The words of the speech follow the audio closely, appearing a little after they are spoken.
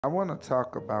I want to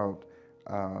talk about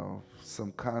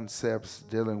some concepts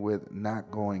dealing with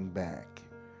not going back.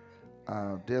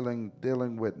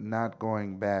 Dealing with not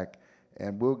going back,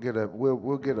 and we'll get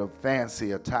a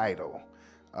fancier title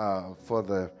for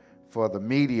the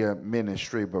media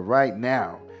ministry. But right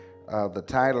now, the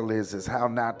title is how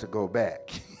not to go back.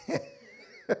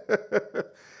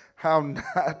 How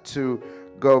not to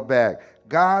go back.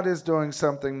 God is doing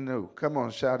something new. Come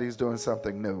on, shout, He's doing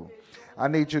something new. I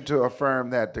need you to affirm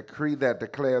that, decree that,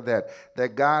 declare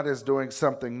that God is doing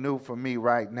something new for me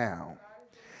right now.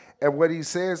 And what he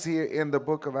says here in the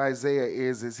book of Isaiah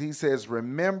is he says,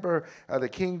 remember, the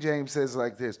King James says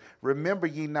like this, remember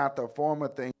ye not the former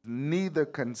things, neither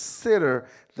consider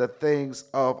the things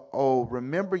of old.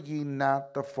 Remember ye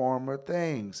not the former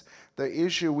things. The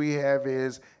issue we have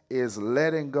is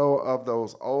letting go of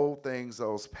those old things,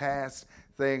 those past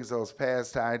things, those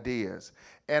past ideas.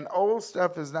 And old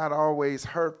stuff is not always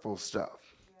hurtful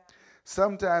stuff.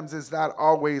 Sometimes it's not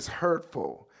always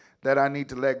hurtful that I need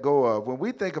to let go of. When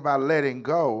we think about letting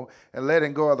go and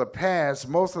letting go of the past,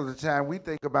 most of the time we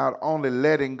think about only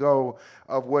letting go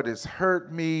of what has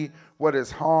hurt me, what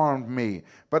has harmed me.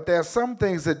 But there are some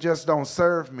things that just don't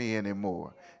serve me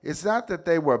anymore. It's not that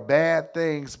they were bad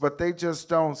things, but they just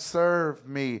don't serve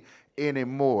me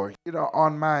anymore. You know,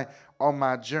 on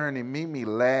my journey, Mimi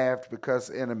laughed because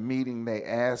in a meeting they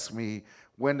asked me,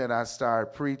 when did I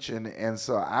start preaching? And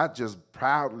so I just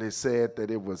proudly said that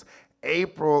it was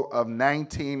April of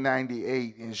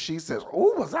 1998, and she says,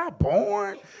 "Oh, was I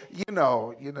born?" You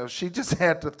know, she just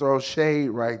had to throw shade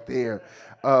right there.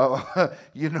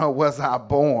 Was I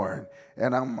born?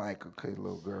 And I'm like, okay,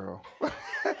 little girl.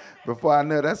 Before I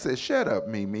knew it, I said, "Shut up,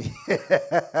 Mimi."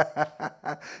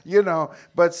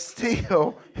 But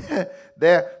still,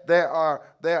 there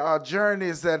are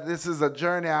journeys that this is a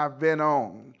journey I've been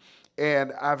on,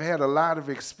 and I've had a lot of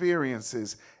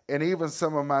experiences. And even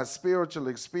some of my spiritual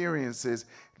experiences,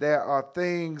 there are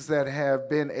things that have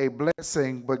been a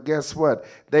blessing, but guess what?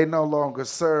 They no longer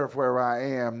serve where I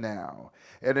am now.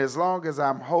 And as long as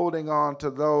I'm holding on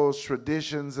to those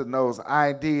traditions and those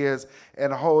ideas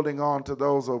and holding on to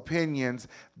those opinions,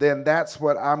 then that's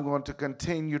what I'm going to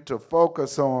continue to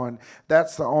focus on.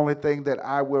 That's the only thing that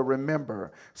I will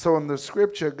remember. So in the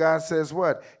scripture, God says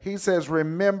what? He says,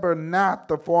 remember not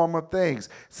the former things.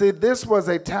 See, this was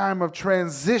a time of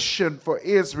transition for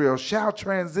Israel. Shout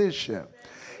transition.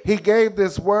 He gave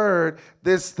this word,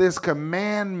 this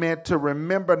commandment to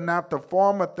remember not the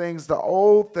former things, the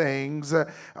old things,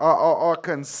 or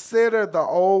consider the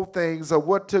old things of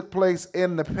what took place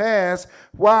in the past.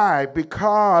 Why?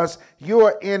 Because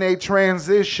you're in a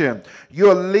transition.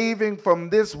 You're leaving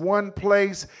from this one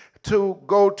place to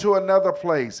go to another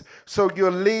place. So you're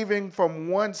leaving from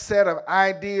one set of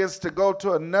ideas to go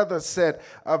to another set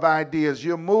of ideas.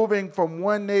 You're moving from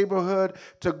one neighborhood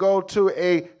to go to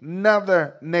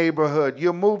another neighborhood.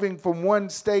 You're moving from one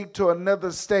state to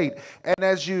another state. And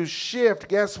as you shift,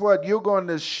 guess what? You're going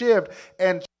to shift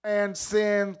and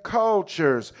transcend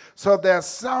cultures. So there's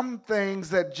some things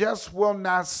that just will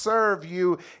not serve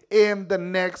you in the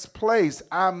next place.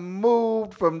 I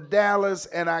moved from Dallas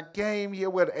and I came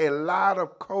here with a lot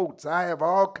of coats. I have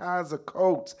all kinds of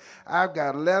coats. I've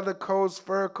got leather coats,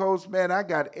 fur coats, man. I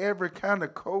got every kind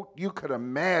of coat you could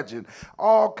imagine.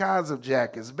 All kinds of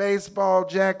jackets, baseball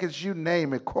jackets, you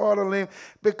name it, quarter length,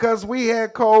 because we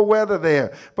had cold weather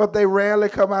there. But they rarely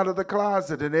come out of the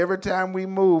closet. And every time we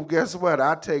move, guess what?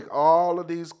 I take all of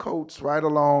these coats right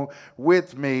along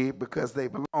with me because they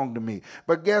belong to me.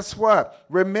 But guess what?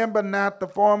 Remember not the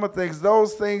former things.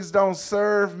 Those things don't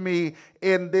serve me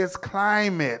in this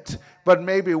climate, but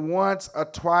maybe once or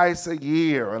twice a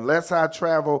year, unless I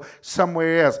travel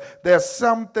somewhere else. There's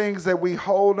some things that we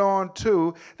hold on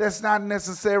to that's not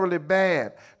necessarily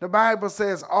bad. The Bible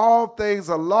says all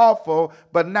things are lawful,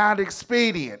 but not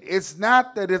expedient. It's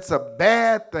not that it's a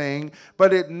bad thing,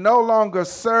 but it no longer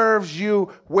serves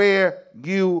you where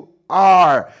you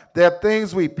are. There are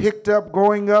things we picked up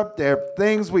growing up. There are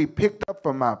things we picked up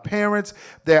from our parents.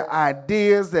 There are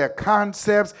ideas, there are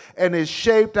concepts, and it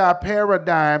shaped our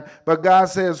paradigm. But God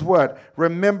says what?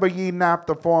 Remember ye not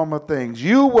the former things.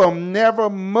 You will never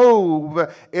move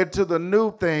into the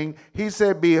new thing. He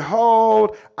said,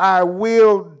 behold, I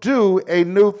will do a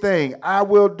new thing. I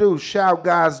will do. Shout,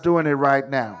 God's doing it right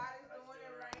now.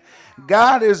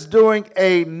 God is doing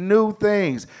a new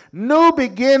things. New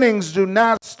beginnings do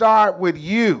not start with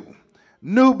you.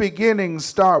 New beginnings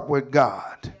start with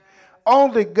God.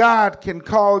 Only God can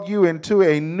call you into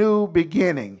a new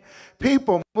beginning.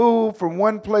 People move from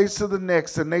one place to the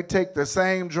next and they take the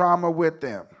same drama with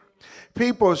them.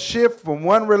 People shift from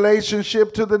one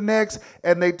relationship to the next,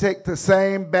 and they take the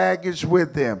same baggage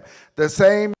with them. The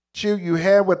same issue you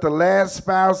had with the last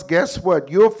spouse, guess what?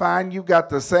 You'll find you got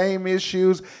the same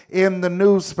issues in the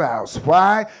new spouse.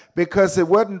 Why? Because it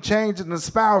wasn't changing the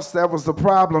spouse that was the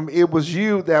problem. It was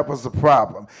you that was the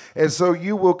problem. And so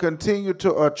you will continue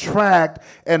to attract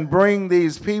and bring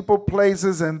these people,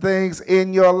 places, and things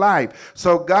in your life.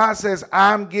 So God says,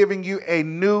 I'm giving you a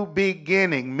new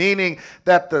beginning, meaning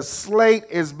that the slate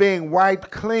is being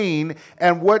wiped clean,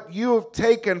 and what you have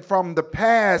taken from the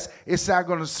past is not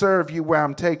going to serve you where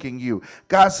I'm taking you.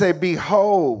 God said,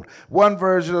 behold. One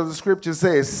version of the scripture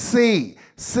says, see.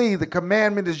 See, the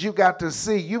commandment is you got to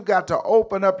see. You've got to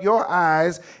open up your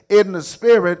eyes in the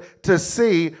spirit to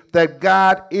see that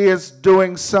God is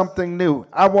doing something new.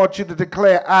 I want you to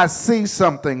declare, I see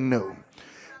something new.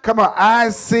 Come on, I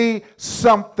see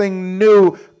something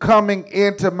new coming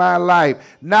into my life.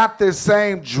 Not the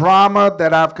same drama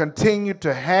that I've continued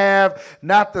to have,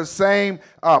 not the same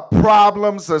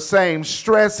problems, the same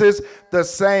stresses, the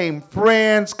same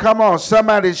friends. Come on,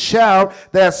 somebody shout,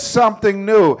 there's something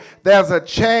new. There's a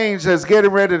change that's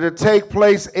getting ready to take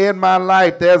place in my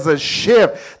life. There's a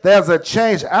shift. There's a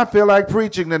change. I feel like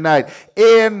preaching tonight.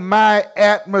 In my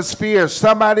atmosphere,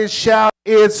 somebody shout,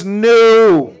 it's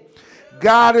new.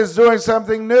 God is doing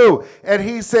something new. And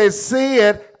he says, see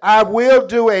it, I will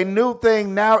do a new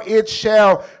thing. Now it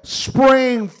shall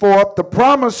spring forth. The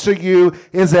promise to you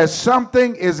is that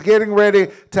something is getting ready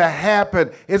to happen.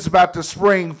 It's about to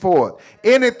spring forth.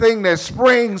 Anything that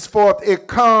springs forth, it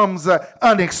comes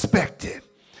unexpected.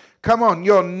 Come on,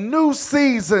 your new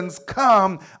seasons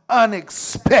come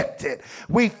unexpected.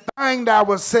 We find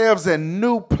ourselves in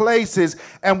new places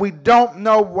and we don't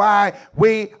know why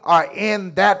we are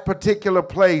in that particular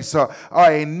place, or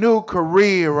a new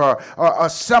career, or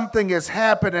something is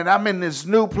happening. I'm in this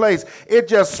new place. It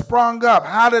just sprung up.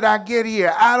 How did I get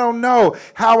here? I don't know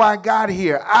how I got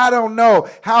here. I don't know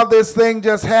how this thing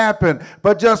just happened,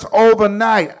 but just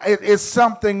overnight it is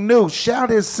something new.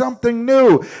 Shout, it's something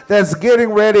new that's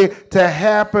getting ready to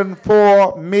happen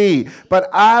for me. But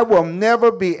I will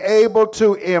never be able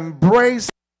to embrace.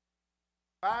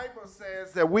 The Bible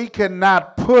says that we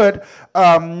cannot put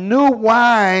new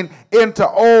wine into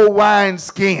old wine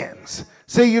skins.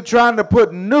 See, you're trying to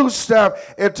put new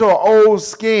stuff into an old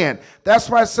skin. That's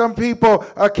why some people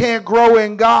can't grow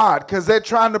in God, because they're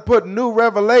trying to put new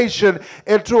revelation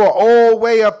into an old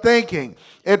way of thinking,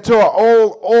 into an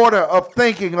old order of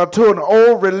thinking, or to an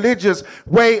old religious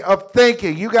way of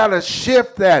thinking. You got to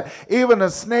shift that. Even a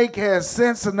snake has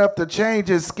sense enough to change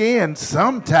his skin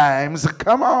sometimes.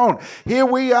 Come on. Here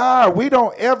we are. We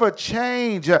don't ever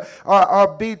change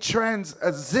or be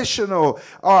transitional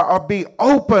or be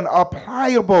open or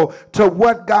pliable to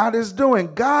what God is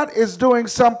doing. God is doing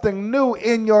something new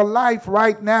in your life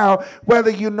right now, whether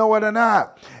you know it or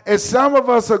not. And some of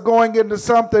us are going into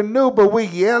something new, but we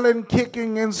yelling,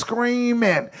 kicking, and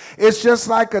screaming. It's just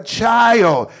like a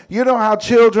child. You know how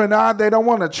children are. They don't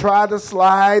want to try to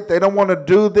slide. They don't want to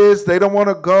do this. They don't want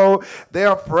to go.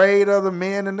 They're afraid of the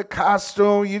men in the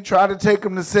costume. You try to take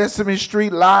them to Sesame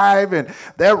Street Live, and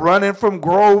they're running from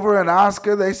Grover and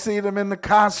Oscar. They see them in the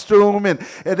costume, and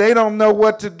they don't know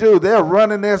what to do. They're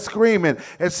running, they're screaming.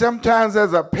 And sometimes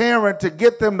as a parent, to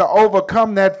get them to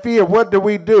overcome that fear, what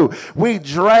do? We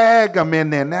drag them in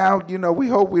there. Now, you know, we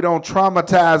hope we don't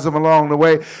traumatize them along the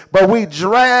way, but we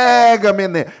drag them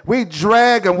in there. We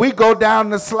drag them. We go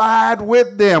down the slide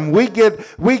with them. We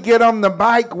get on the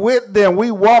bike with them.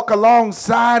 We walk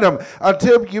alongside them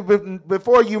until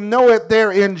before you know it,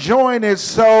 they're enjoying it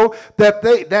so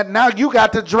that now you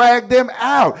got to drag them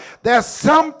out. There's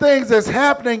some things that's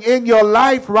happening in your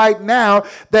life right now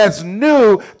that's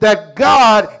new that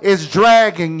God is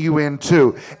dragging you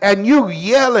into. And you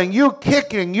yelling, you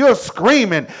kicking, you're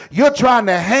screaming, you're trying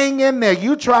to hang in there,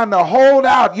 you're trying to hold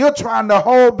out, you're trying to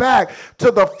hold back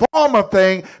to the former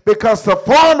thing, because the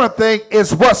former thing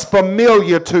is what's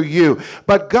familiar to you.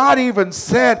 But God even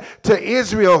said to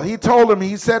Israel, he told them,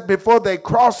 he said before they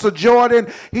crossed the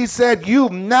Jordan, he said,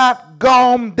 you've not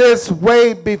gone this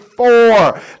way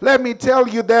before. Let me tell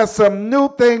you, there's some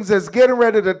new things that's getting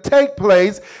ready to take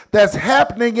place that's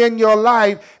happening in your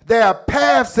life. There are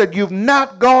paths that you've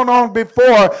not gone on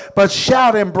before, but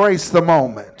shout, embrace the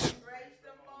moment.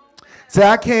 Say,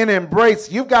 I can't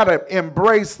embrace. You've got to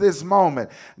embrace this moment.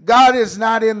 God is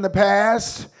not in the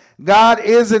past. God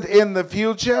isn't in the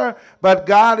future, but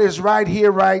God is right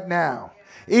here, right now.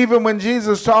 Even when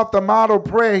Jesus taught the model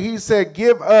prayer, he said,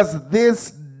 give us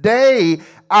this day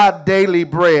our daily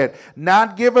bread.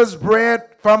 Not give us bread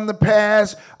from the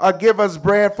past or give us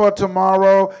bread for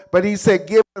tomorrow, but he said,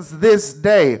 give us this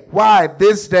day. Why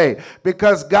this day?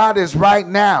 Because God is right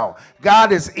now.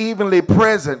 God is evenly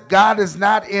present. God is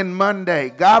not in Monday.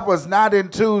 God was not in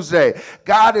Tuesday.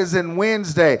 God is in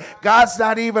Wednesday. God's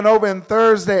not even over in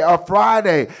Thursday or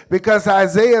Friday, because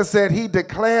Isaiah said he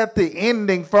declared the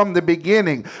ending from the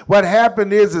beginning. What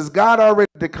happened is God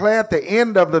already declared the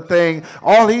end of the thing.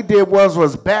 All he did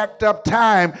was backed up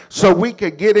time so we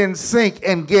could get in sync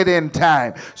and get in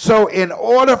time. So in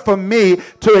order for me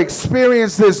to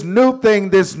experience this new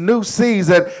thing, this new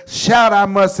season, shout, I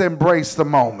must embrace the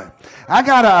moment. I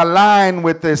got to align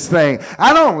with this thing.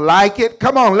 I don't like it.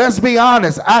 Come on, let's be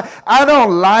honest. I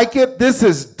don't like it. This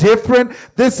is different.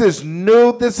 This is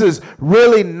new. This is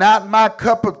really not my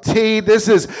cup of tea. This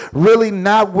is really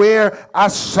not where I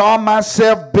saw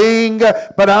myself being,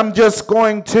 but I'm just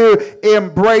going to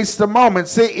embrace the moment.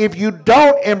 See, if you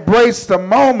don't embrace the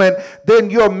moment, then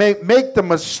you'll make the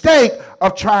mistake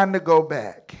of trying to go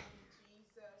back.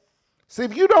 See,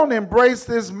 if you don't embrace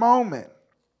this moment,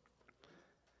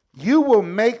 you will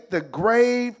make the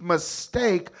grave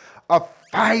mistake of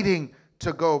fighting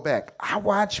to go back. I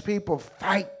watch people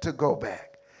fight to go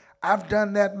back. I've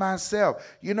done that myself.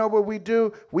 You know what we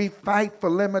do? We fight for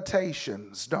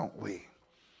limitations, don't we?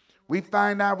 We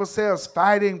find ourselves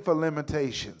fighting for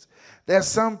limitations. There's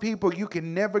some people you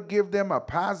can never give them a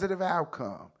positive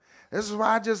outcome. This is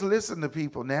why I just listen to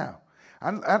people now.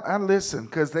 I listen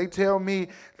because they tell me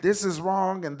this is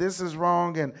wrong and this is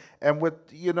wrong, and with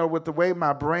the way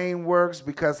my brain works,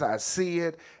 because I see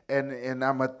it and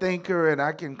I'm a thinker and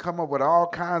I can come up with all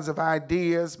kinds of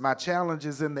ideas. My challenge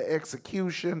is in the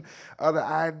execution of the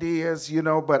ideas,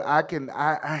 but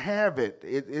I have it.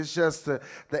 It's just the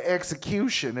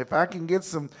execution. If I can get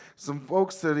some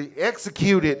folks to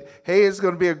execute it, hey, it's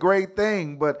going to be a great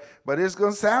thing, but it's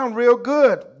going to sound real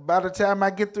good by the time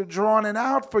I get through drawing it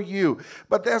out for you.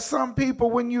 But there's some people,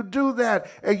 when you do that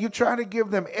and you try to give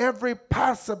them every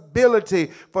possibility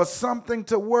for something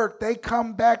to work, they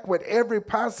come back with every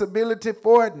possibility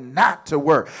for it not to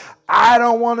work. I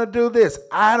don't want to do this.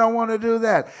 I don't want to do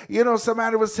that.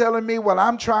 Somebody was telling me, well,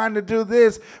 I'm trying to do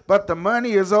this, but the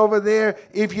money is over there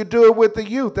if you do it with the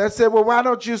youth. I said, well, why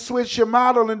don't you switch your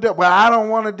model and do it? Well, I don't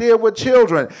want to deal with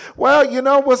children. Well,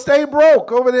 we'll stay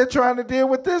broke over there trying to deal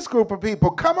with this group of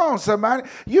people. Come on, somebody.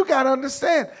 You got to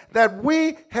understand that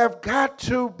we have got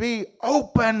to be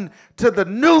open to the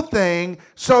new thing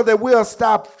so that we'll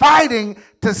stop fighting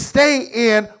to stay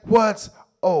in what's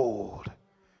old.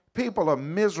 People are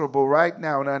miserable right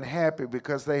now and unhappy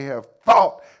because they have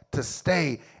fought to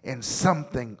stay in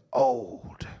something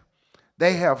old.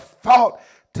 They have fought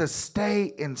to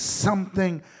stay in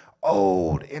something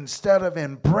old instead of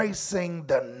embracing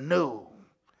the new.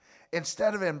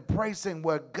 Instead of embracing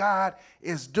what God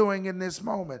is doing in this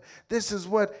moment. This is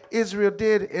what Israel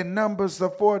did in Numbers, the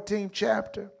 14th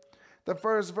chapter. The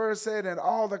first verse said, and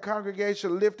all the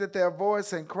congregation lifted their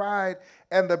voice and cried,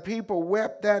 and the people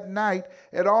wept that night,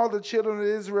 and all the children of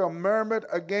Israel murmured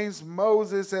against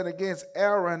Moses and against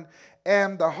Aaron,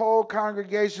 and the whole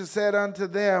congregation said unto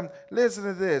them, listen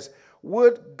to this,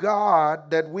 would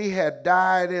God that we had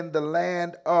died in the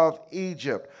land of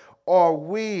Egypt, or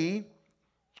would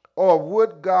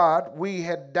God we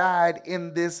had died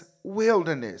in this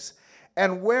wilderness?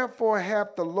 And wherefore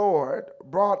hath the Lord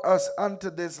brought us unto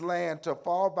this land to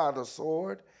fall by the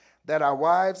sword, that our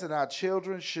wives and our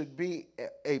children should be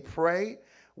a prey?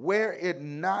 Were it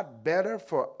not better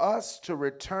for us to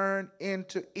return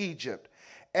into Egypt?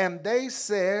 And they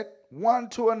said one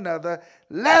to another,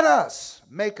 let us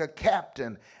make a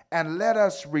captain, and let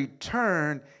us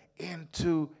return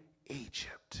into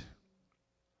Egypt.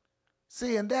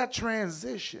 See, in that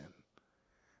transition,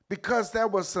 because there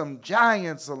were some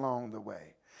giants along the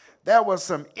way. There were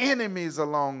some enemies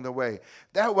along the way.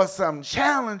 There were some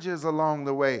challenges along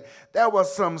the way. There were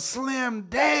some slim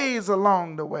days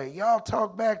along the way. Y'all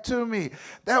talk back to me.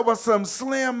 There were some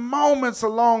slim moments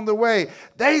along the way.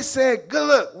 They said, good,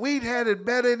 look, we'd had it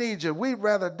better in Egypt. We'd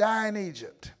rather die in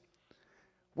Egypt.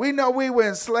 We know we were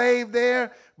enslaved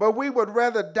there, but we would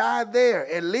rather die there.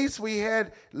 At least we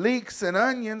had leeks and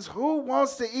onions. Who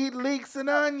wants to eat leeks and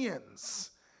onions?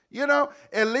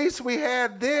 At least we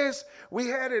had this. We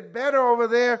had it better over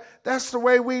there. That's the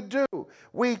way we do.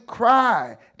 We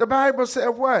cry. The Bible said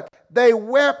what? They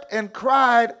wept and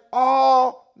cried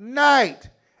all night.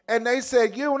 And they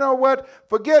said, you know what?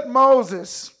 Forget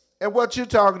Moses and what you're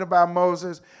talking about,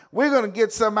 Moses. We're going to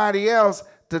get somebody else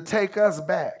to take us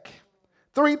back.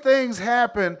 3 things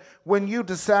happen when you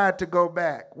decide to go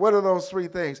back. What are those 3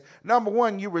 things? Number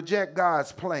 1, you reject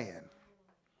God's plan.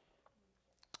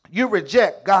 You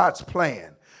reject God's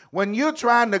plan. When you're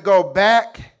trying to go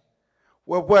back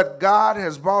with what God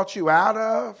has brought you out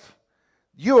of,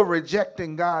 you're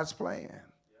rejecting God's plan.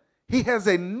 He has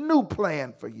a new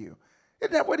plan for you.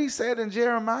 Isn't that what he said in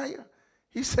Jeremiah?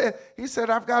 He said,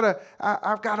 I've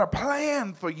got a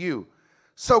plan for you.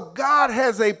 So God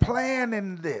has a plan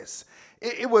in this.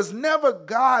 It was never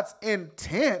God's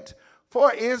intent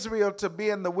for Israel to be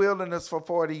in the wilderness for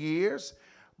 40 years,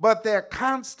 but their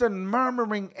constant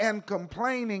murmuring and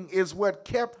complaining is what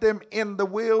kept them in the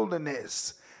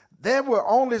wilderness. They were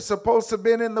only supposed to have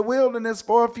been in the wilderness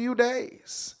for a few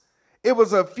days. It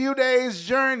was a few days'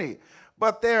 journey,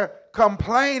 but their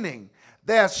complaining,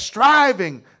 their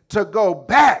striving to go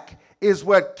back is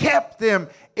what kept them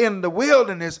in the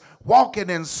wilderness, walking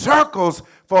in circles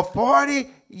for 40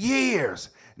 years,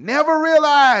 never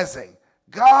realizing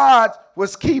God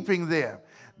was keeping them.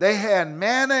 They had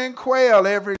manna and quail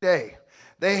every day.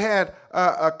 They had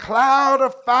a cloud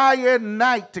of fire at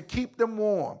night to keep them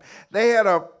warm. They had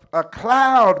a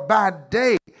cloud by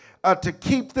day to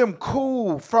keep them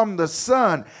cool from the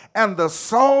sun, and the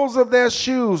soles of their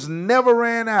shoes never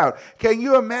ran out. Can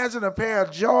you imagine a pair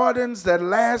of Jordans that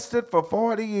lasted for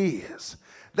 40 years?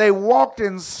 They walked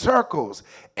in circles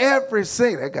every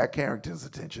single, that got Carrington's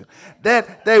attention,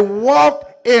 that they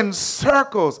walked in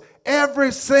circles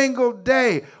every single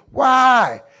day.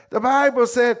 Why? The Bible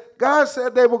said, God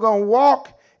said they were going to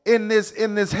walk in this,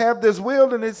 have this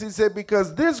wilderness. He said,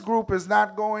 because this group is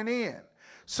not going in.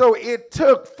 So it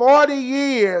took 40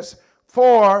 years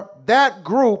for that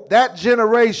group, that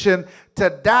generation, to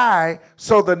die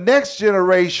so the next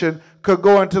generation could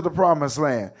go into the promised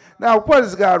land. Now, what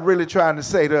is God really trying to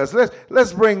say to us?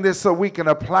 Let's bring this so we can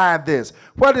apply this.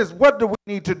 What do we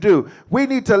need to do? We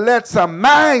need to let some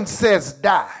mindsets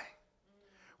die.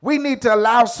 We need to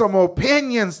allow some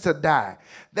opinions to die.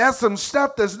 There's some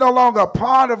stuff that's no longer a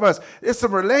part of us. It's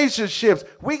some relationships.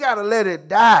 We got to let it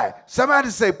die. Somebody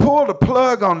say, pull the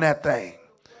plug on that thing.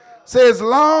 Say, as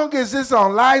long as it's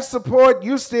on life support,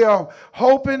 you still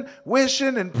hoping,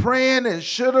 wishing, and praying, and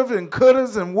should've, and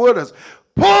could've, and would've.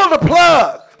 Pull the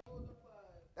plug.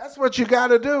 That's what you got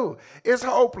to do. It's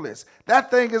hopeless.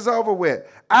 That thing is over with.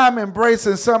 I'm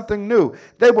embracing something new.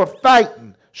 They were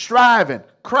fighting, striving,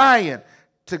 crying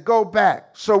to go back.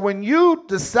 So when you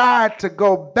decide to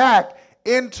go back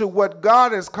into what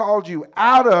God has called you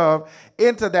out of,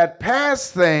 into that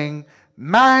past thing,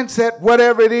 mindset,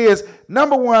 whatever it is,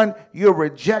 number one, you're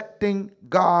rejecting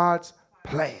God's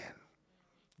plan.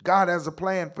 God has a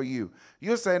plan for you.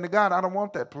 You're saying to God, I don't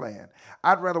want that plan.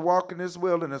 I'd rather walk in this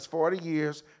wilderness 40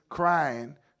 years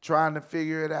crying, trying to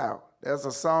figure it out. There's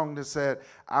a song that said,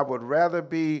 I would rather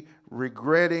be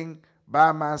regretting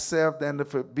by myself than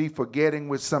to be forgetting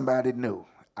with somebody new.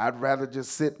 I'd rather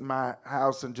just sit in my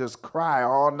house and just cry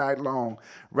all night long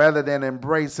rather than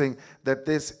embracing that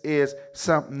this is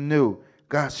something new.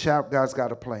 God's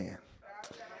got a plan.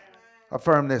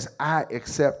 Affirm this. I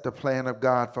accept the plan of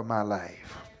God for my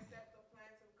life.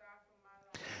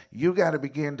 You got to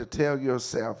begin to tell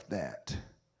yourself that.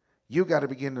 You got to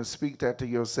begin to speak that to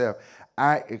yourself.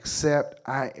 I accept,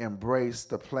 I embrace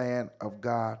the plan of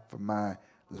God for my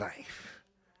life.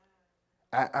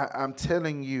 I'm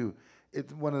telling you,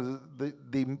 it's one of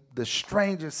the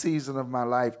strangest season of my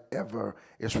life ever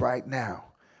is right now.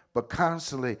 But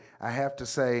constantly, I have to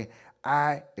say,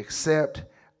 I accept,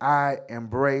 I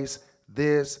embrace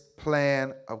this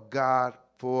plan of God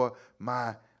for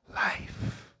my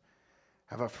life.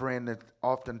 I have a friend that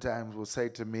oftentimes will say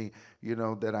to me,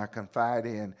 that I confide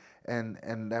in,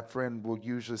 and that friend will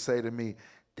usually say to me,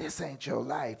 this ain't your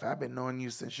life. I've been knowing you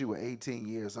since you were 18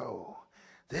 years old.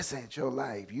 This ain't your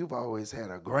life. You've always had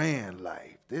a grand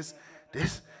life.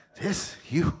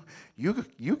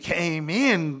 You came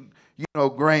in,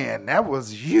 grand. That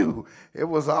was you. It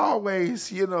was always,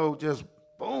 just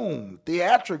boom,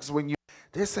 theatrics when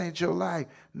this ain't your life.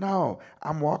 No,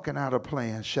 I'm walking out a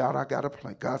plan. Shout, I got a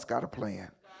plan. God's got a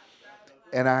plan.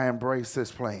 And I embrace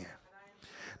this plan.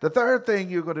 The third thing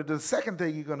you're going to do, the second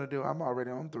thing you're going to do, I'm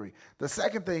already on 3. The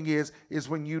second thing is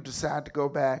when you decide to go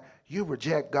back, you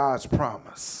reject God's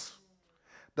promise.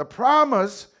 The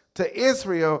promise to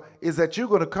Israel is that you're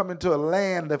going to come into a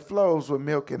land that flows with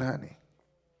milk and honey.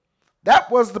 That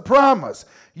was the promise.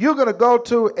 You're going to go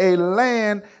to a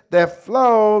land that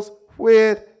flows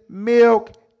with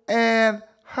milk and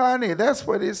honey. That's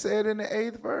what it said in the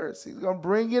 8th verse. He's going to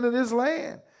bring you into this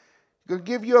land. He's going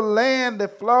to give you a land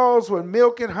that flows with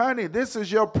milk and honey. This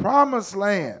is your promised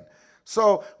land.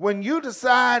 So when you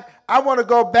decide, I want to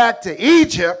go back to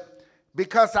Egypt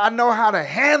because I know how to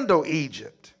handle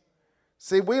Egypt.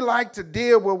 See, we like to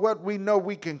deal with what we know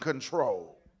we can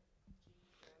control.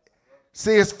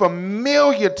 See, it's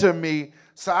familiar to me,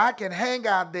 so I can hang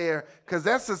out there because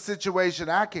that's a situation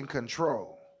I can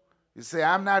control. You see,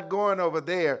 I'm not going over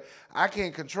there. I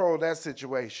can't control that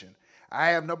situation. I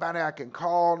have nobody I can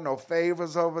call, no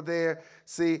favors over there.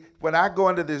 See, when I go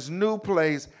into this new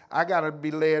place, I got to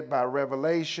be led by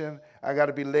revelation. I got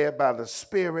to be led by the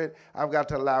Spirit. I've got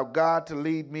to allow God to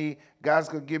lead me. God's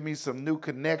going to give me some new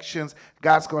connections.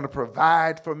 God's going to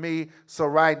provide for me. So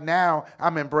right now,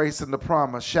 I'm embracing the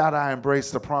promise. Shout, I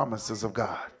embrace the promises of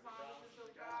God.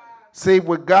 See,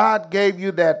 when God gave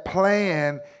you that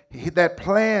plan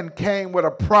came with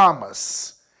a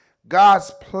promise.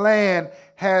 God's plan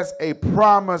has a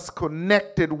promise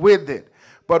connected with it.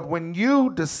 But when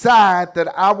you decide that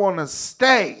I want to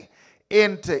stay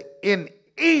in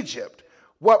Egypt,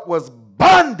 what was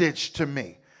bondage to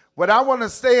me, when I want to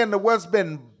stay in what's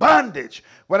been bondage,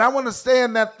 when I want to stay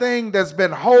in that thing that's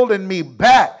been holding me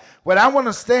back, when I want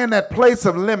to stay in that place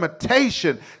of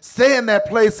limitation, stay in that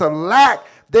place of lack,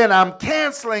 then I'm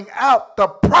canceling out the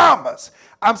promise.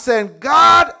 I'm saying,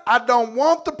 God, I don't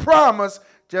want the promise.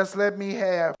 Just let me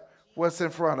have what's in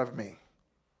front of me.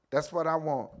 That's what I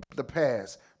want, the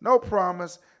past. No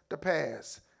promise, the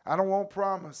past. I don't want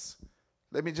promise.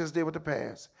 Let me just deal with the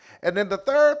past. And then the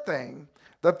third thing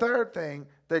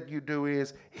that you do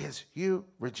is you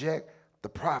reject the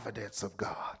providence of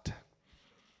God.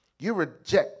 You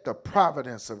reject the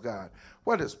providence of God.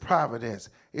 What is providence?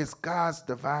 It's God's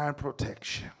divine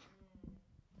protection.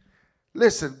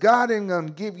 Listen, God ain't going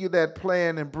to give you that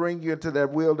plan and bring you into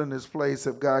that wilderness place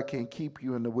if God can't keep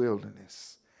you in the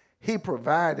wilderness. He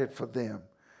provided for them.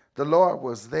 The Lord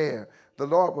was there. The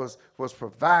Lord was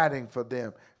providing for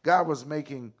them. God was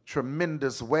making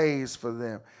tremendous ways for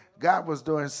them. God was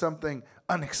doing something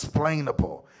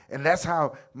unexplainable. And that's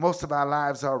how most of our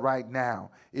lives are right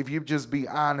now. If you just be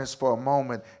honest for a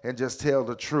moment and just tell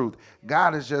the truth,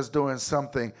 God is just doing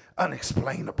something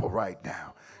unexplainable right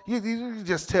now. You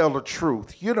just tell the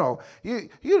truth. You know, you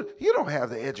don't have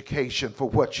the education for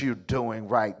what you're doing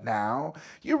right now.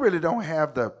 You really don't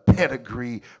have the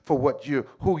pedigree for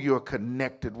who you're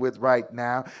connected with right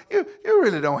now. You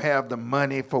really don't have the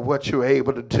money for what you're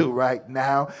able to do right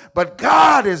now. But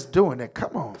God is doing it.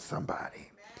 Come on, somebody.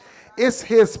 It's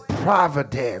his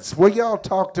providence. Will y'all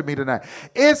talk to me tonight?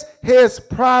 It's his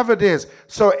providence.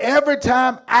 So every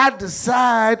time I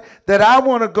decide that I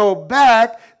want to go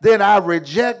back, then I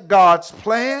reject God's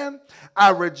plan, I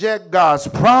reject God's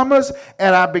promise,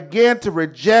 and I begin to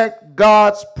reject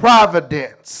God's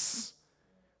providence,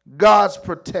 God's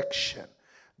protection,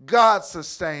 God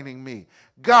sustaining me,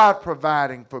 God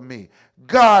providing for me,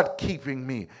 God keeping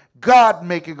me, God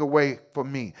making a way for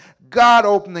me, God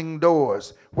opening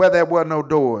doors where there were no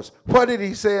doors. What did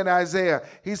he say in Isaiah?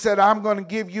 He said, I'm going to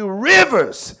give you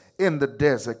rivers in the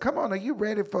desert. Come on, are you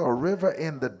ready for a river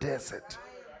in the desert?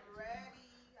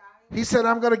 He said,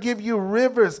 I'm going to give you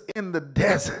rivers in the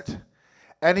desert.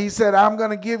 And he said, I'm going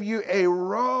to give you a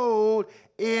road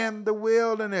in the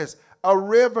wilderness, a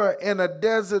river in a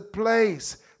desert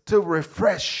place to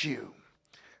refresh you,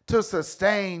 to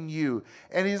sustain you.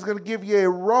 And he's going to give you a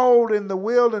road in the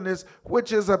wilderness,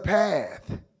 which is a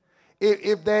path.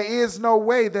 If there is no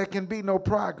way, there can be no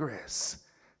progress.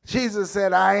 Jesus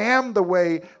said, I am the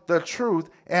way, the truth,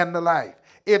 and the life.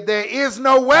 If there is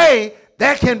no way,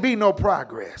 there can be no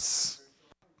progress.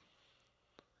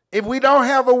 If we don't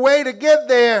have a way to get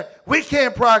there, we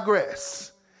can't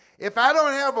progress. If I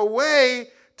don't have a way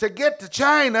to get to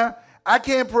China, I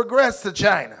can't progress to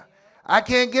China. I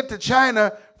can't get to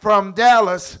China from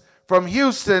Dallas, from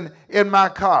Houston in my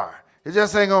car. It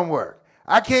just ain't gonna work.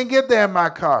 I can't get there in my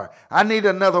car. I need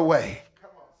another way.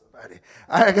 Come on, somebody.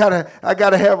 I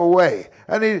gotta have a way.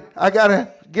 I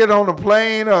gotta get on a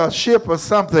plane or a ship or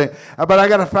something, but I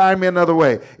gotta find me another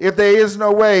way. If there is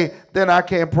no way, then I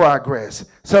can't progress.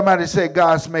 Somebody say,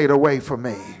 God's made a way for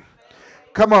me.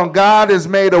 Come on, God has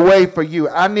made a way for you.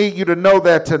 I need you to know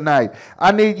that tonight.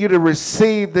 I need you to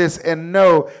receive this and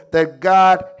know that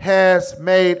God has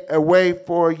made a way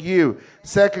for you.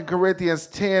 2 Corinthians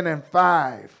 10 and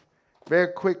 5. Very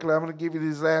quickly, I'm going to give you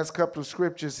these last couple of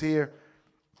scriptures here.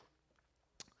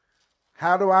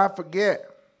 How do I forget?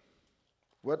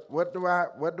 What do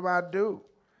I do?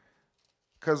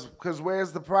 Because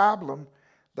where's the problem?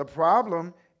 The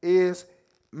problem is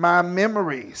my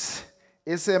memories.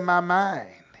 It's in my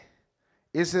mind.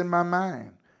 It's in my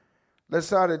mind. Let's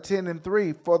start at 10 and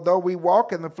 3. For though we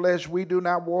walk in the flesh, we do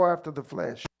not war after the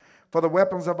flesh. For the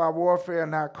weapons of our warfare are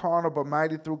not carnal, but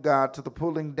mighty through God to the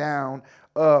pulling down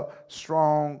of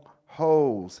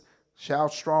strongholds.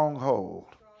 Shout stronghold.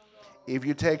 If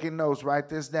you're taking notes, write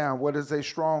this down. What is a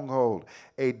stronghold?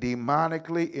 A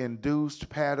demonically induced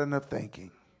pattern of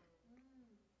thinking.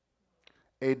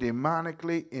 a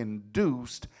demonically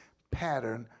induced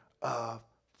pattern of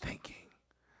thinking.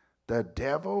 The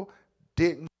devil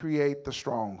didn't create the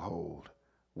stronghold.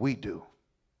 We do.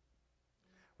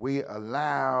 We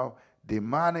allow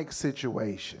demonic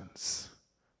situations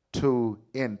to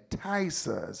entice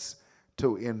us,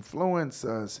 to influence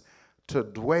us, to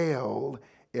dwell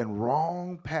in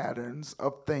wrong patterns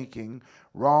of thinking,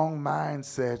 wrong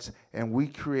mindsets, and we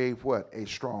create what? A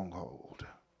stronghold.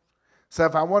 So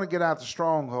if I want to get out the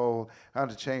stronghold, I have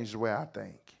to change the way I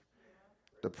think.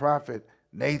 The prophet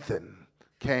Nathan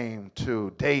came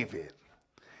to David,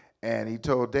 and he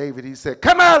told David, he said,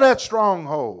 come out of that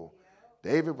stronghold.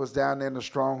 David was down there in the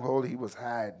stronghold. He was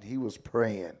hiding. He was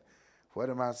praying. What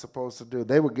am I supposed to do?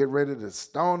 They would get ready to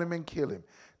stone him and kill him.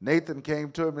 Nathan came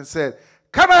to him and said,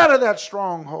 come out of that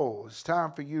stronghold. It's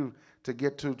time for you to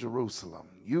get to Jerusalem.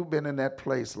 You've been in that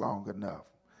place long enough.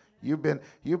 You've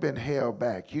been held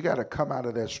back. You got to come out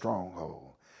of that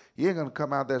stronghold. You ain't going to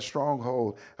come out of that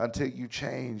stronghold until you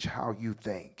change how you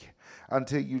think,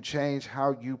 until you change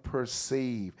how you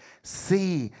perceive.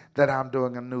 See that I'm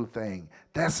doing a new thing.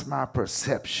 That's my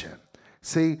perception.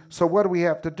 See, so what do we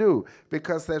have to do?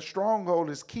 Because that stronghold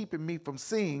is keeping me from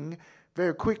seeing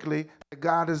very quickly that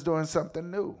God is doing something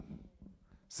new.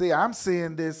 See, I'm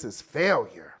seeing this as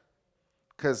failure,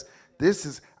 because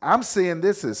I'm seeing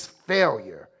this as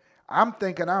failure. I'm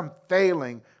thinking I'm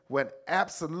failing when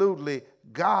absolutely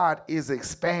God is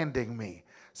expanding me.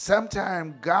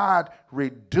 Sometimes God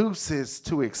reduces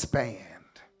to expand.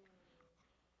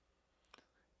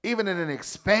 Even in an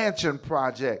expansion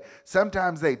project,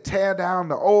 sometimes they tear down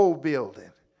the old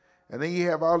building. And then you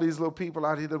have all these little people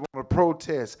out here that want to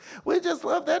protest. We just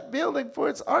love that building for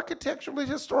its architecturally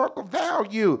historical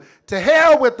value. To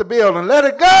hell with the building. Let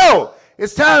it go.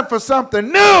 It's time for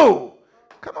something new.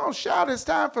 Come on, shout, it's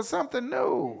time for something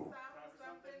new.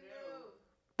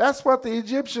 That's what the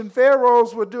Egyptian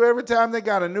pharaohs would do every time they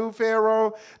got a new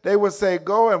pharaoh. They would say,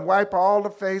 go and wipe all the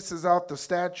faces off the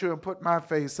statue and put my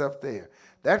face up there.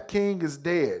 That king is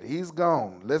dead. He's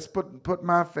gone. Let's put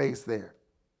my face there.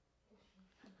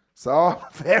 So all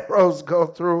the pharaohs go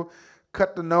through,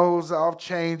 cut the nose off,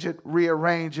 change it,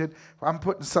 rearrange it. I'm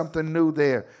putting something new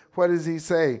there. What does he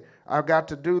say? I've got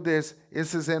to do this.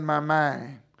 This is in my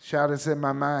mind. Shout, it's in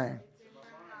my mind.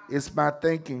 It's my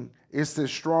thinking. It's the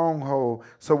stronghold.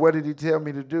 So what did he tell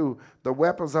me to do? The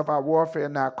weapons of our warfare are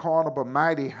not carnal, but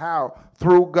mighty. How?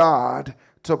 Through God,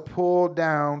 to pull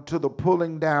down, to the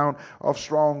pulling down of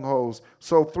strongholds.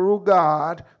 So through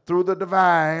God, through the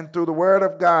divine, through the word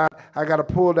of God, I got to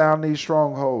pull down these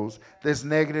strongholds, this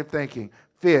negative thinking.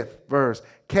 5th verse,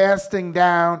 casting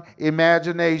down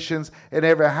imaginations and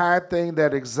every high thing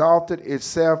that exalted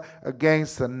itself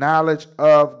against the knowledge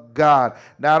of God.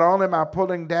 Not only am I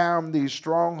pulling down these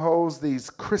strongholds,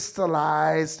 these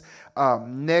crystallized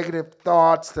negative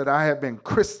thoughts that I have been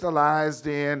crystallized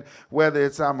in, whether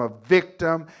it's I'm a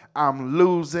victim, I'm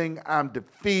losing, I'm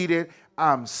defeated,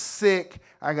 I'm sick,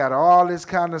 I got all this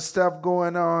kind of stuff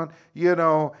going on. You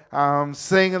know, I'm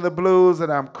singing the blues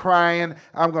and I'm crying.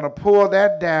 I'm going to pull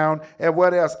that down. And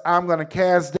what else? I'm going to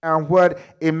cast down what?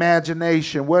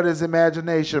 Imagination. What is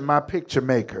imagination? My picture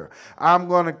maker. I'm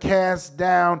going to cast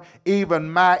down even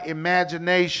my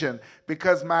imagination,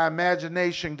 because my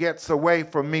imagination gets away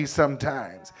from me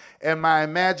sometimes. And my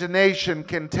imagination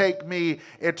can take me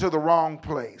into the wrong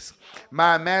place.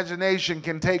 My imagination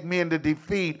can take me into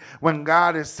defeat when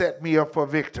God has set me up for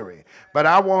victory. But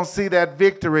I won't see that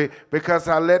victory because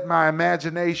I let my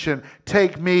imagination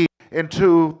take me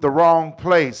into the wrong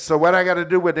place. So what I got to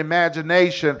do with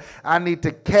imagination, I need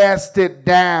to cast it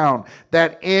down,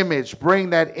 that image, bring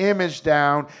that image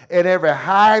down, and every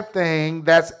high thing,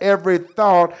 that's every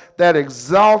thought that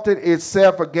exalted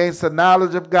itself against the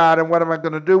knowledge of God. And what am I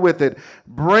going to do with it?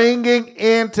 Bringing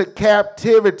into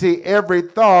captivity every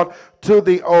thought to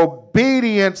the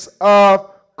obedience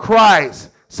of Christ.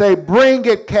 Say, bring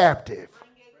it captive.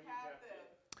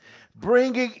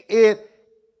 Bringing it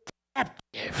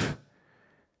captive.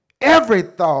 Every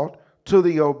thought to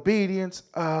the obedience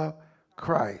of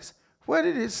Christ. What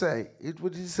did it say?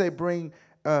 What did it say? Bring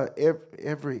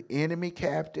every enemy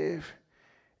captive,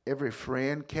 every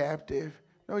friend captive.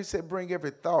 No, he said bring every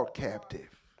thought captive.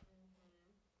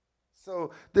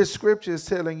 So this scripture is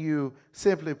telling you,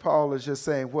 simply Paul is just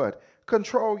saying what?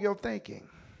 Control your thinking.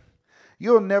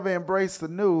 You'll never embrace the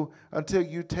new until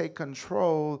you take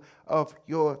control of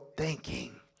your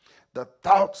thinking. The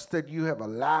thoughts that you have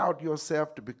allowed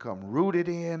yourself to become rooted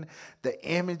in, the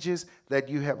images that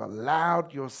you have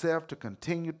allowed yourself to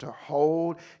continue to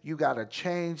hold, you got to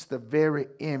change the very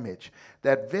image.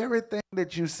 That very thing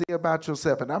that you see about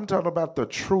yourself, and I'm talking about the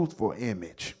truthful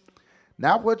image,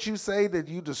 Not what you say that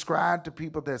you describe to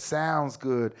people that sounds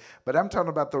good, but I'm talking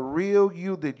about the real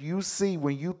you that you see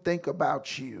when you think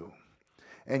about you.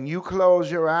 And you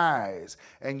close your eyes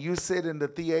and you sit in the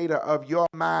theater of your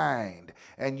mind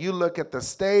and you look at the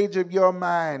stage of your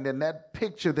mind and that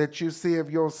picture that you see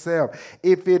of yourself.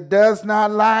 If it does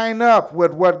not line up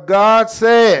with what God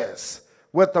says,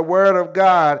 with the word of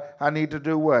God, I need to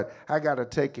do what? I got to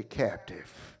take it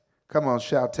captive. Come on,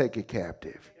 shout, take it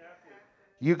captive.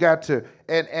 You got to,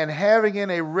 and having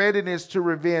in a readiness to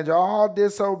revenge all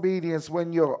disobedience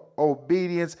when your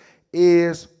obedience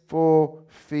is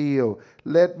fulfilled.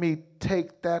 Let me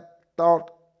take that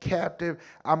thought captive.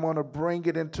 I'm going to bring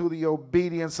it into the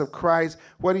obedience of Christ.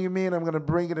 What do you mean I'm going to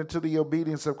bring it into the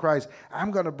obedience of Christ?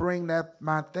 I'm going to bring that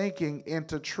my thinking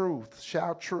into truth.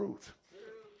 Shout truth.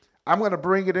 I'm going to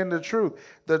bring it into truth.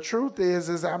 The truth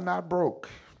is I'm not broke.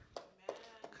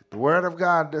 The word of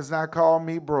God does not call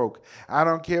me broke. I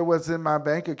don't care what's in my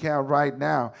bank account right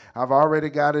now. I've already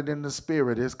got it in the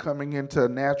spirit. It's coming into a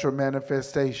natural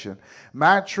manifestation.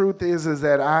 My truth is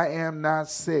that I am not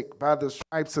sick. By the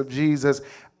stripes of Jesus,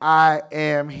 I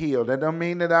am healed. That don't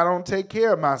mean that I don't take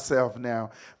care of myself now,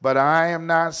 but I am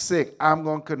not sick. I'm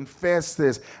going to confess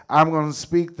this. I'm going to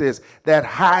speak this. That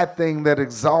high thing that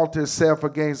exalts itself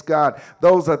against God,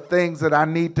 those are things that I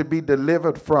need to be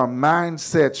delivered from.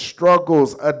 Mindsets,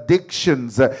 struggles,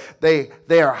 addictions, they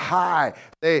are high.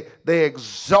 They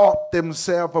exalt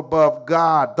themselves above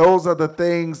God. Those are the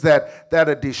things that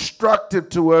are destructive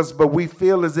to us, but we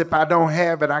feel as if I don't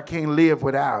have it, I can't live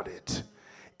without it.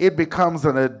 It becomes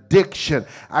an addiction.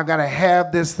 I'm going to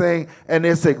have this thing, and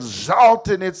it's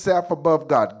exalting itself above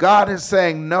God. God is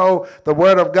saying no. The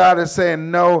word of God is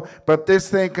saying no, but this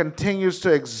thing continues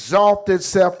to exalt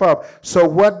itself up. So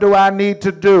what do I need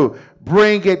to do?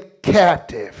 Bring it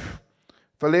captive.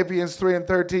 Philippians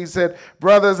 3:13 said,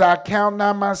 brothers, I count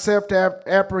not myself to have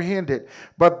apprehended,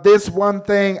 but this one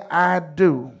thing I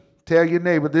do. Tell your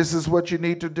neighbor, this is what you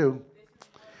need to do.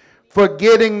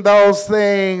 Forgetting those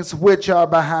things which are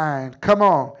behind. Come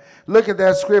on. Look at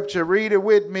that scripture. Read it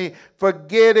with me.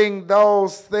 Forgetting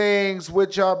those things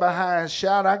which are behind.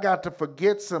 Shout, I got to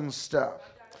forget some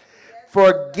stuff.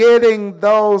 Forgetting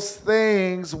those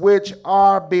things which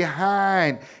are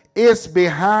behind. It's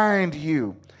behind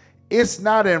you. It's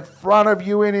not in front of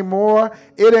you anymore.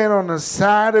 It ain't on the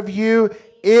side of you.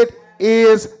 It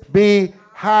is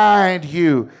behind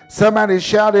you. Somebody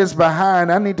shout, it's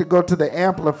behind. I need to go to the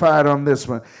Amplified on this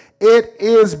one. It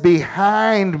is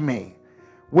behind me.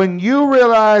 When you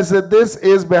realize that this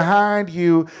is behind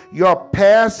you, your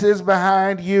past is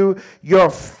behind you,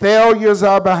 your failures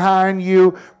are behind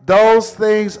you, those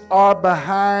things are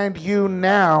behind you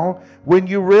now. When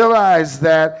you realize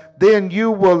that, then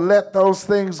you will let those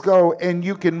things go and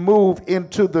you can move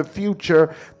into the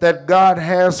future that God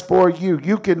has for you.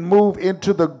 You can move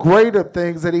into the greater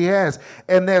things that he has.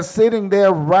 And they're sitting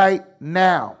there right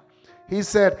now. He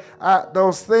said,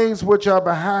 those things which are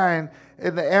behind.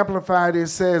 In the Amplified, it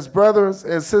says, brothers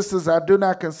and sisters, I do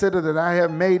not consider that I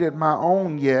have made it my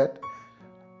own yet.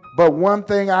 But one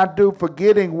thing I do,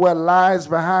 forgetting what lies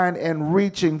behind and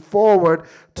reaching forward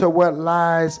to what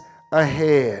lies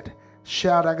ahead.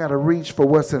 Shout, I got to reach for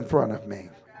what's in front of me.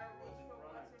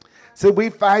 See, we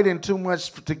fighting too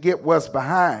much to get what's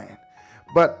behind.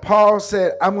 But Paul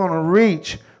said, I'm going to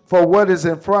reach for what is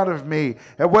in front of me.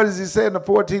 And what does he say in the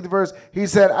 14th verse? He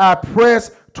said, I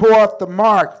press toward the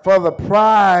mark for the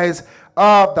prize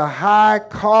of the high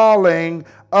calling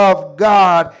of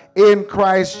God in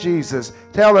Christ Jesus.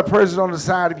 Tell the person on the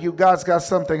side of you, God's got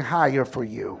something higher for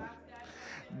you.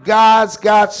 God's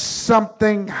got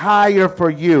something higher for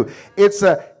you. It's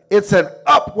an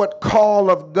upward call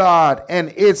of God,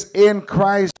 and it's in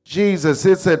Christ Jesus.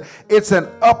 It's an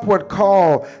upward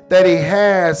call that he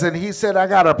has, and he said, I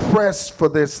got to press for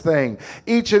this thing.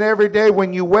 Each and every day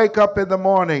when you wake up in the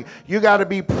morning, you got to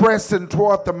be pressing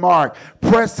toward the mark,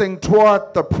 pressing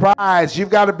toward the prize. You've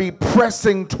got to be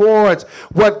pressing towards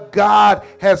what God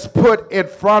has put in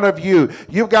front of you.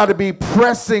 You've got to be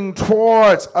pressing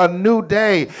towards a new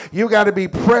day. You've got to be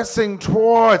pressing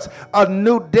towards a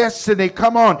new destiny.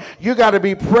 Come on. You got to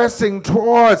be pressing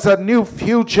towards a new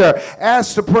future.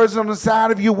 Ask the person on the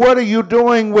side of you, what are you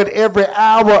doing with every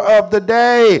hour of the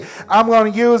day? I'm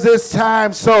going to use this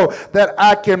time so that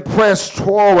I can press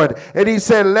forward. And he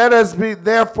said, let us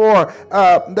therefore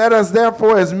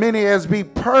as many as be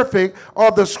perfect, or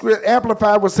the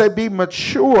Amplified would say be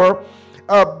mature,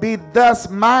 be thus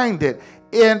minded.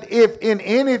 And if in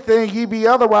anything ye be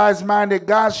otherwise minded,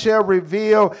 God shall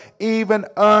reveal even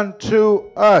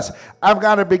unto us. I've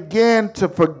got to begin to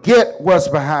forget what's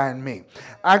behind me.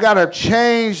 I got to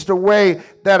change the way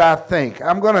that I think.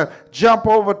 I'm going to jump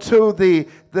over to the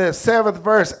 7th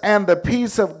verse. And the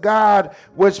peace of God,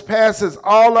 which passes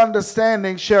all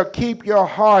understanding, shall keep your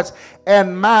hearts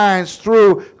and minds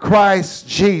through Christ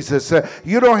Jesus.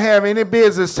 You don't have any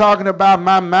business talking about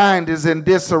my mind is in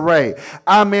disarray.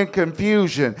 I'm in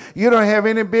confusion. You don't have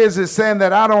any business saying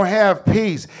that I don't have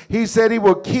peace. He said he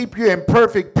will keep you in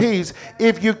perfect peace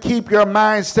if you keep your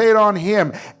mind stayed on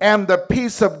him. And the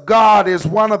peace of God is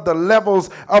one of the levels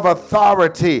of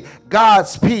authority.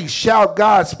 God's peace. Shout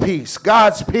God's peace.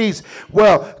 God's peace.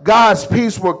 Well, God's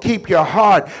peace will keep your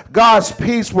heart. God's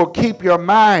peace will keep your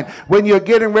mind. When you're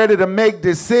getting ready to make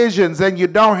decisions and you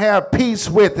don't have peace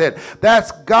with it,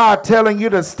 that's God telling you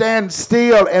to stand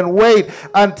still and wait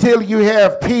until you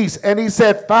have peace. And he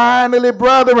said, finally,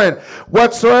 brethren,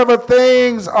 whatsoever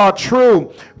things are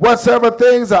true, whatsoever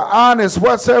things are honest,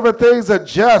 whatsoever things are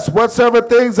just, whatsoever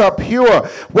things are pure,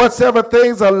 whatsoever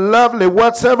things are lovely,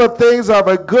 whatsoever things are of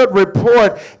a good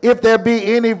report, if there be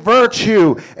any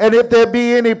virtue and if there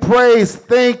be any praise,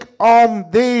 think on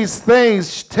these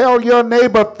things. Tell your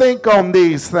neighbor, think on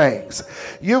these things.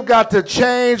 You've got to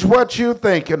change what you're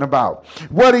thinking about.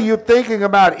 What are you thinking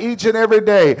about each and every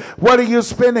day? What are you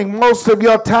spending most of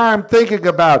your time thinking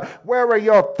about? Where are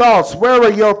your thoughts? Where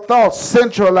are your thoughts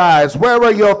centralized? Where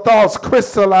are your thoughts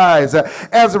crystallized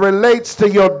as it relates to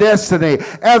your destiny,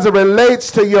 as it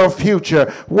relates to your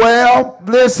future? Well,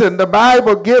 listen, the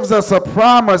Bible gives us a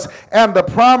promise, and the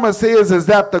promise is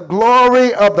that the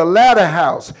glory of the latter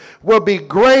house will be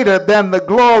greater than the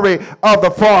glory of the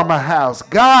former house.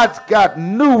 God's got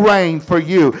new reign for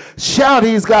you. Shout,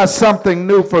 he's got something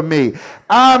new for me.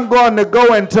 I'm going to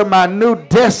go into my new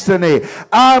destiny.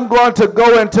 I'm going to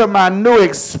go into my new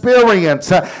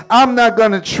experience. I'm not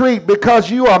going to treat, because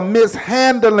you are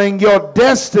mishandling your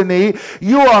destiny.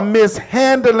 You are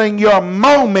mishandling your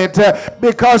moment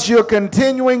because you're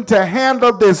continuing to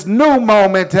handle this new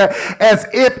moment as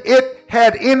if it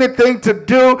had anything to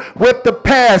do with the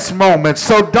past moment.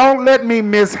 So don't let me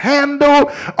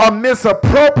mishandle or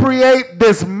misappropriate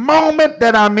this moment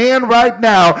that I'm in right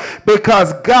now,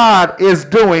 because God is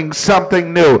doing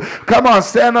something new. Come on,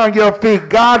 stand on your feet.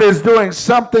 God is doing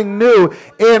something new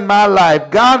in my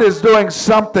life. God is doing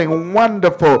something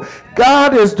wonderful.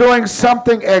 God is doing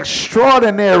something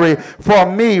extraordinary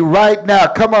for me right now.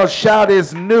 Come on, shout,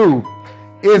 it's new.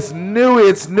 It's new,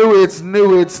 it's new, it's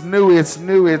new, it's new, it's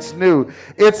new, it's new.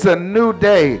 It's a new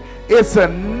day. It's a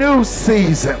new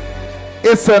season.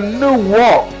 It's a new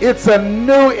walk. It's a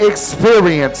new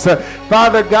experience.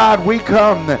 Father God, we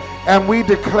come and we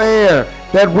declare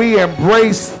that we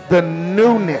embrace the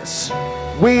newness.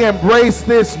 We embrace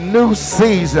this new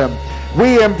season.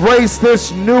 We embrace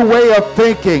this new way of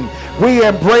thinking. We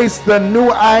embrace the new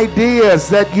ideas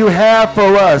that you have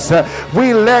for us.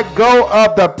 We let go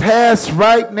of the past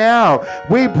right now.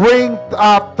 We bring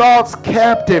our thoughts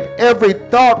captive. Every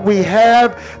thought we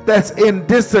have that's in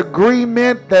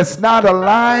disagreement, that's not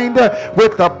aligned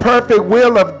with the perfect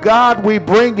will of God, we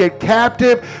bring it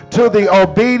captive to the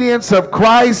obedience of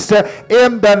Christ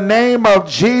in the name of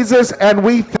Jesus. And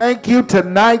we thank you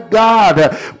tonight,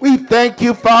 God. We thank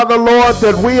you, Father, Lord,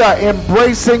 that we are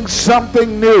embracing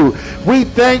something new. We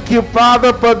thank you,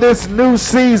 Father, for this new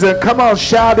season. Come on,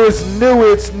 shout, it's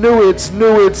new, it's new, it's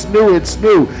new, it's new, it's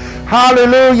new.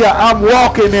 Hallelujah. I'm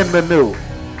walking in the new.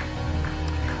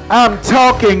 I'm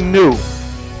talking new.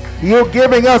 You're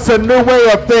giving us a new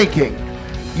way of thinking.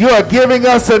 You are giving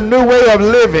us a new way of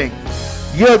living.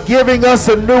 You're giving us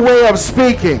a new way of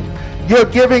speaking. You're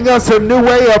giving us a new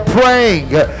way of praying.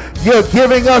 You're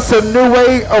giving us a new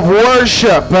way of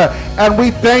worship. And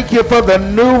we thank you for the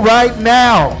new right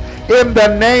now. In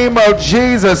the name of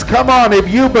Jesus. Come on, if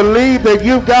you believe that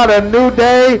you've got a new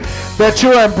day, that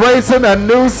you're embracing a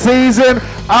new season,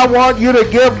 I want you to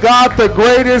give God the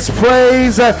greatest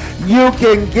praise you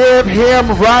can give him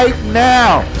right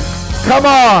now. Come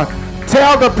on,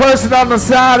 tell the person on the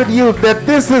side of you that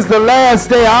this is the last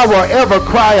day I will ever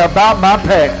cry about my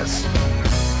past.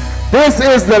 This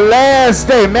is the last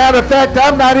day. Matter of fact,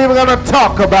 I'm not even going to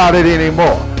talk about it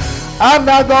anymore. I'm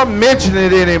not going to mention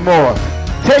it anymore.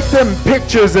 Take them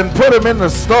pictures and put them in the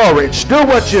storage. Do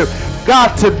what you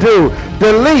got to do.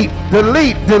 Delete,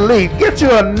 delete, delete. Get you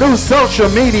a new social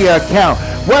media account.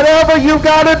 Whatever you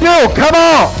got to do. Come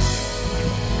on.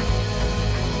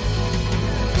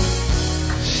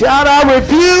 Shout, I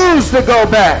refuse to go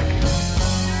back.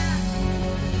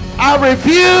 I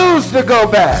refuse to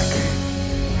go back.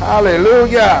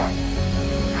 Hallelujah.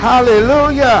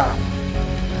 Hallelujah.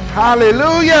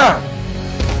 Hallelujah.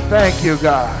 Thank you,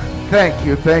 God. Thank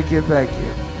you, thank you, thank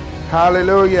you.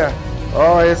 Hallelujah.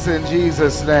 Oh, it's in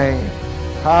Jesus' name.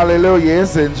 Hallelujah.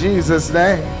 It's in Jesus'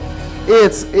 name.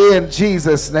 It's in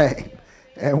Jesus' name.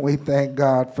 And we thank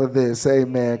God for this.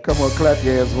 Amen. Come on, clap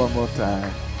your hands one more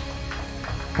time.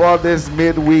 For this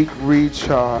midweek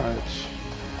recharge.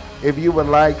 If you would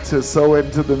like to sow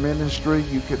into the ministry,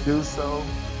 you could do so.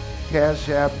 Cash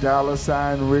App,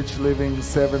 $ Rich Living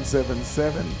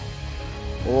 777.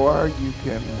 Or you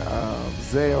can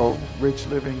Zelle Rich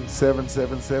Living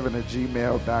 777 at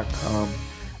gmail.com.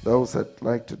 Those that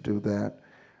like to do that.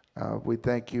 We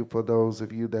thank you for those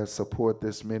of you that support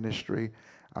this ministry.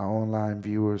 Our online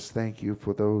viewers, thank you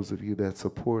for those of you that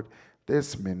support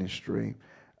this ministry.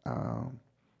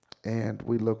 And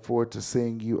we look forward to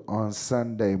seeing you on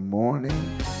Sunday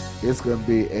morning. It's going to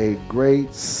be a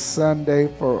great Sunday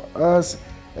for us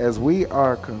as we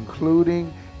are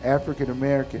concluding African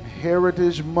American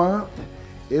Heritage Month.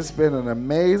 It's been an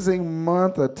amazing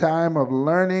month, a time of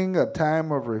learning, a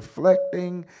time of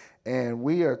reflecting, and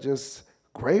we are just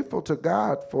grateful to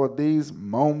God for these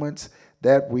moments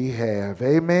that we have.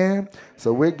 Amen.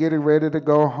 So we're getting ready to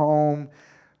go home.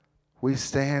 We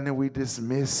stand and we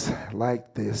dismiss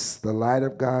like this. The light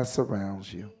of God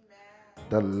surrounds you.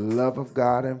 The love of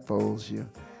God enfolds you.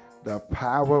 The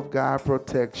power of God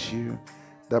protects you.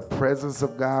 The presence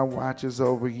of God watches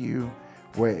over you.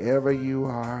 Wherever you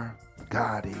are,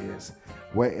 God is.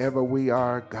 Wherever we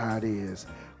are, God is.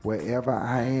 Wherever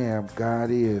I am,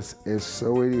 God is. And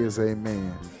so it is.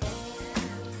 Amen.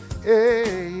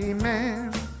 Amen.